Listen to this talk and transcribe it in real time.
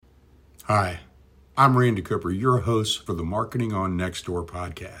Hi, I'm Randy Cooper, your host for the Marketing on Nextdoor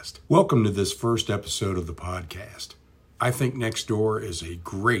podcast. Welcome to this first episode of the podcast. I think Nextdoor is a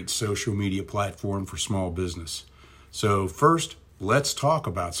great social media platform for small business. So first, let's talk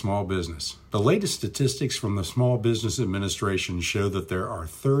about small business. The latest statistics from the Small Business Administration show that there are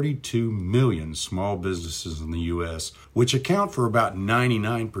 32 million small businesses in the U.S., which account for about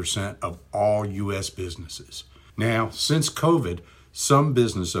 99% of all U.S. businesses. Now, since COVID, some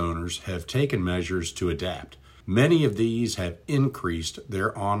business owners have taken measures to adapt. Many of these have increased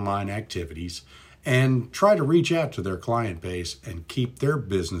their online activities and try to reach out to their client base and keep their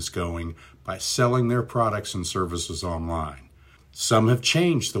business going by selling their products and services online. Some have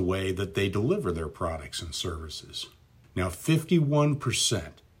changed the way that they deliver their products and services. Now,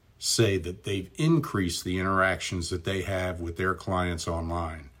 51% say that they've increased the interactions that they have with their clients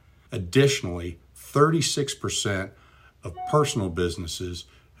online. Additionally, 36% of personal businesses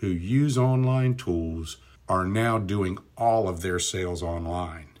who use online tools are now doing all of their sales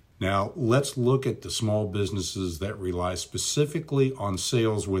online. Now, let's look at the small businesses that rely specifically on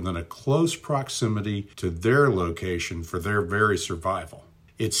sales within a close proximity to their location for their very survival.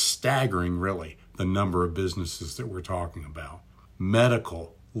 It's staggering, really, the number of businesses that we're talking about.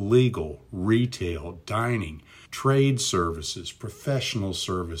 Medical, legal, retail, dining, trade services, professional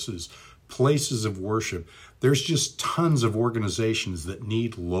services, places of worship. There's just tons of organizations that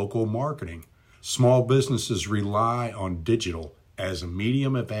need local marketing. Small businesses rely on digital as a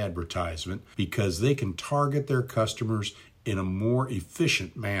medium of advertisement because they can target their customers in a more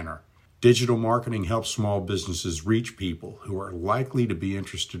efficient manner. Digital marketing helps small businesses reach people who are likely to be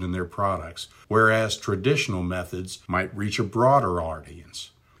interested in their products, whereas traditional methods might reach a broader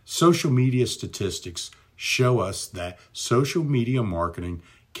audience. Social media statistics show us that social media marketing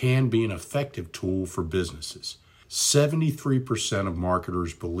can be an effective tool for businesses. 73% of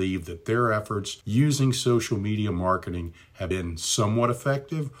marketers believe that their efforts using social media marketing have been somewhat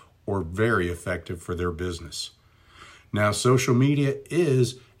effective or very effective for their business. Now, social media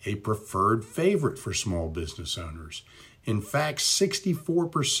is a preferred favorite for small business owners. In fact,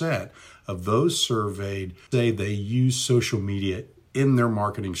 64% of those surveyed say they use social media in their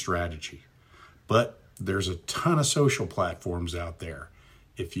marketing strategy. But there's a ton of social platforms out there.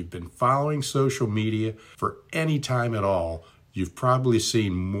 If you've been following social media for any time at all, you've probably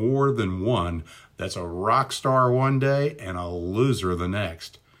seen more than one that's a rock star one day and a loser the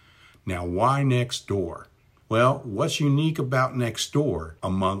next. Now, why Nextdoor? Well, what's unique about Nextdoor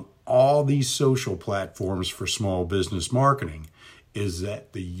among all these social platforms for small business marketing is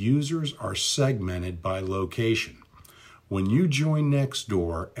that the users are segmented by location. When you join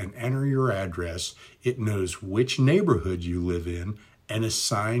Nextdoor and enter your address, it knows which neighborhood you live in and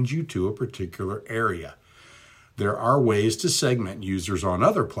assigns you to a particular area. There are ways to segment users on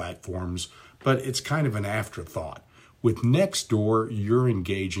other platforms, but it's kind of an afterthought. With Nextdoor, you're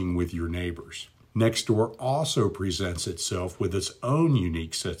engaging with your neighbors. Nextdoor also presents itself with its own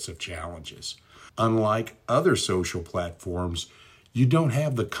unique sets of challenges. Unlike other social platforms, you don't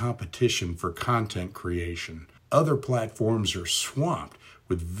have the competition for content creation. Other platforms are swamped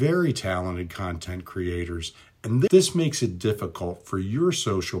with very talented content creators, and this makes it difficult for your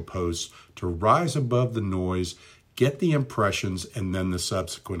social posts to rise above the noise, get the impressions, and then the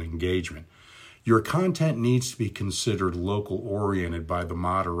subsequent engagement. Your content needs to be considered local-oriented by the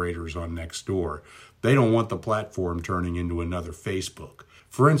moderators on Nextdoor. They don't want the platform turning into another Facebook.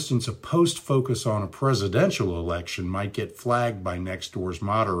 For instance, a post focused on a presidential election might get flagged by Nextdoor's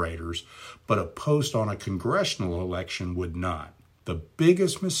moderators, but a post on a congressional election would not. The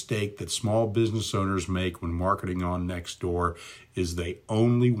biggest mistake that small business owners make when marketing on Nextdoor is they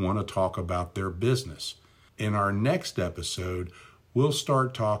only want to talk about their business. In our next episode, we'll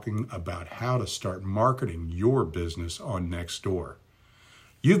start talking about how to start marketing your business on Nextdoor.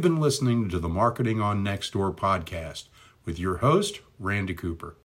 You've been listening to the Marketing on Nextdoor podcast with your host, Randy Cooper.